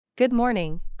Good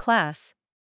morning, class.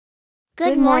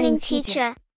 Good morning,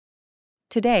 teacher.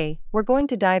 Today, we're going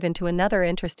to dive into another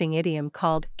interesting idiom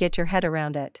called get your head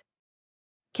around it.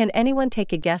 Can anyone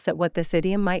take a guess at what this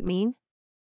idiom might mean?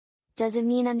 Does it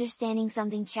mean understanding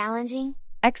something challenging?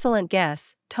 Excellent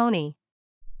guess, Tony.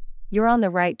 You're on the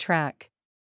right track.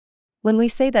 When we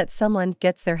say that someone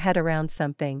gets their head around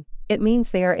something, it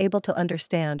means they are able to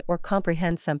understand or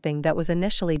comprehend something that was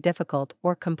initially difficult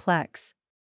or complex.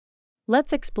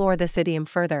 Let's explore this idiom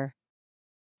further.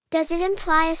 Does it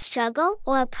imply a struggle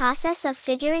or a process of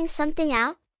figuring something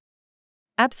out?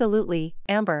 Absolutely,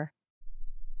 Amber.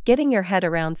 Getting your head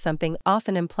around something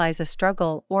often implies a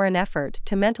struggle or an effort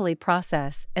to mentally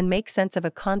process and make sense of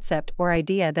a concept or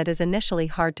idea that is initially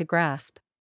hard to grasp.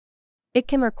 It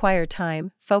can require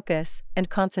time, focus, and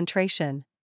concentration.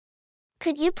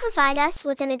 Could you provide us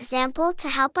with an example to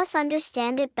help us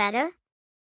understand it better?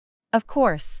 Of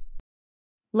course.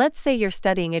 Let's say you're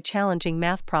studying a challenging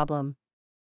math problem.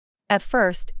 At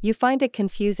first, you find it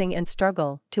confusing and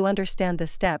struggle to understand the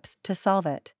steps to solve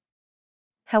it.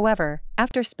 However,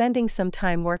 after spending some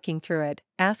time working through it,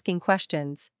 asking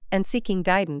questions, and seeking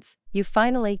guidance, you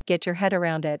finally get your head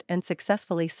around it and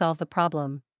successfully solve the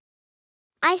problem.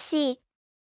 I see.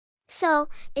 So,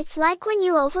 it's like when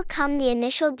you overcome the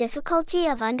initial difficulty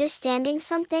of understanding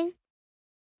something?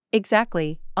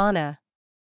 Exactly, Anna.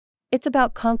 It's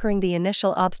about conquering the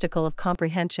initial obstacle of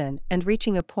comprehension and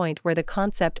reaching a point where the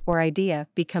concept or idea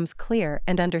becomes clear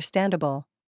and understandable.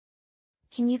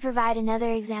 Can you provide another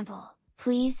example,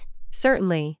 please?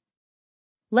 Certainly.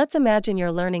 Let's imagine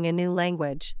you're learning a new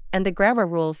language, and the grammar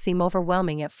rules seem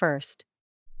overwhelming at first.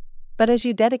 But as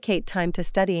you dedicate time to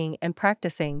studying and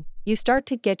practicing, you start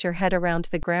to get your head around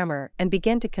the grammar and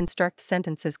begin to construct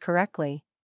sentences correctly.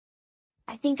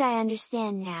 I think I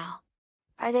understand now.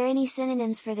 Are there any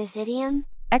synonyms for this idiom?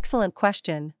 Excellent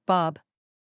question, Bob.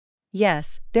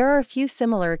 Yes, there are a few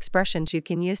similar expressions you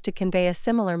can use to convey a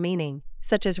similar meaning,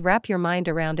 such as wrap your mind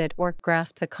around it or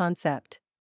grasp the concept.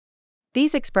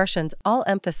 These expressions all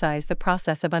emphasize the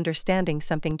process of understanding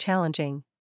something challenging.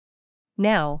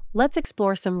 Now, let's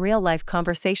explore some real-life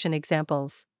conversation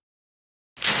examples.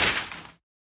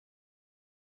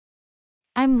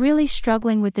 I'm really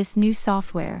struggling with this new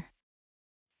software.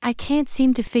 I can't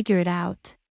seem to figure it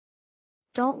out.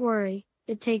 Don't worry,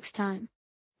 it takes time.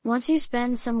 Once you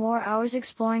spend some more hours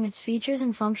exploring its features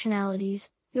and functionalities,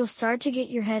 you'll start to get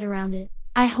your head around it.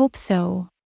 I hope so.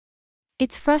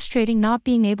 It's frustrating not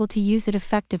being able to use it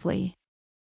effectively.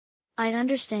 I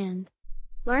understand.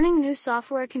 Learning new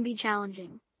software can be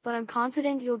challenging, but I'm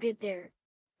confident you'll get there.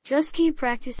 Just keep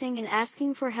practicing and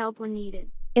asking for help when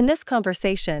needed. In this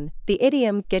conversation, the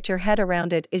idiom get your head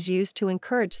around it is used to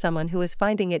encourage someone who is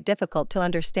finding it difficult to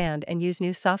understand and use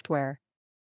new software.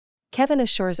 Kevin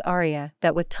assures Arya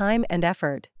that with time and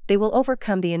effort, they will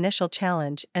overcome the initial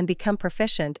challenge and become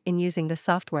proficient in using the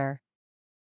software.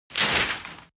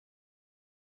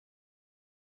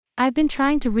 I've been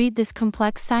trying to read this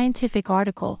complex scientific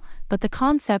article, but the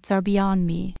concepts are beyond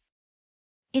me.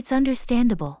 It's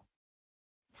understandable.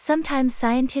 Sometimes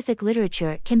scientific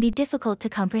literature can be difficult to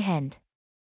comprehend.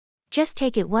 Just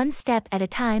take it one step at a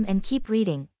time and keep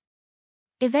reading.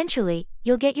 Eventually,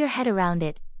 you'll get your head around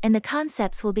it, and the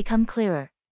concepts will become clearer.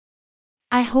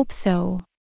 I hope so.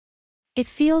 It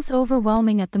feels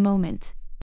overwhelming at the moment.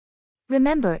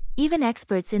 Remember, even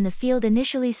experts in the field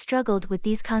initially struggled with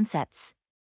these concepts.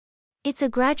 It's a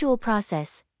gradual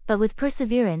process, but with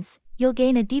perseverance, you'll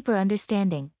gain a deeper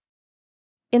understanding.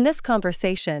 In this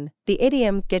conversation, the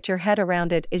idiom get your head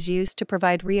around it is used to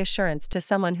provide reassurance to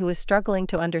someone who is struggling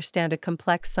to understand a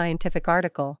complex scientific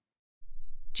article.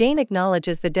 Jane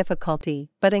acknowledges the difficulty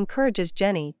but encourages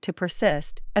Jenny to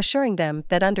persist, assuring them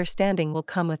that understanding will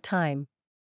come with time.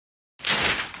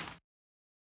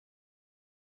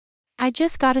 I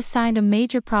just got assigned a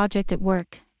major project at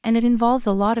work, and it involves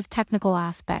a lot of technical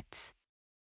aspects.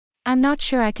 I'm not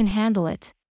sure I can handle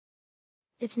it.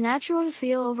 It's natural to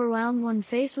feel overwhelmed when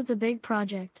faced with a big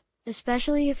project,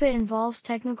 especially if it involves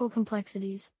technical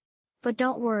complexities. But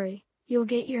don't worry, you'll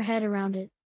get your head around it.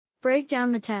 Break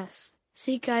down the tasks,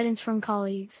 seek guidance from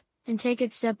colleagues, and take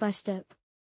it step by step.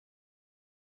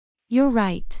 You're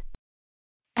right.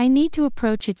 I need to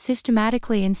approach it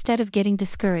systematically instead of getting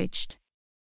discouraged.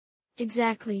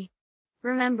 Exactly.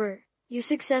 Remember, you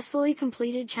successfully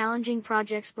completed challenging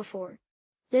projects before.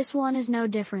 This one is no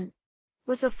different.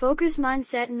 With a focused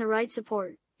mindset and the right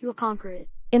support, you'll conquer it.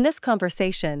 In this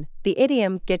conversation, the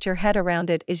idiom get your head around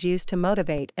it is used to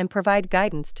motivate and provide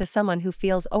guidance to someone who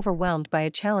feels overwhelmed by a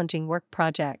challenging work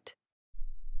project.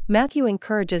 Matthew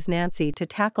encourages Nancy to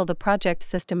tackle the project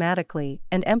systematically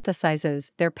and emphasizes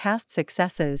their past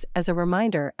successes as a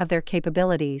reminder of their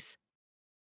capabilities.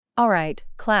 Alright,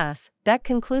 class, that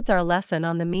concludes our lesson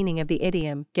on the meaning of the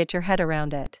idiom, get your head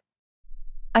around it.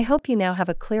 I hope you now have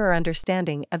a clearer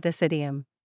understanding of this idiom.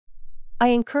 I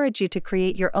encourage you to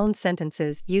create your own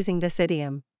sentences using this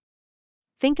idiom.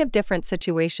 Think of different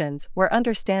situations where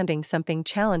understanding something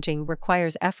challenging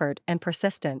requires effort and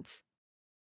persistence.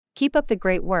 Keep up the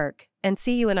great work, and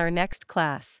see you in our next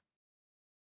class.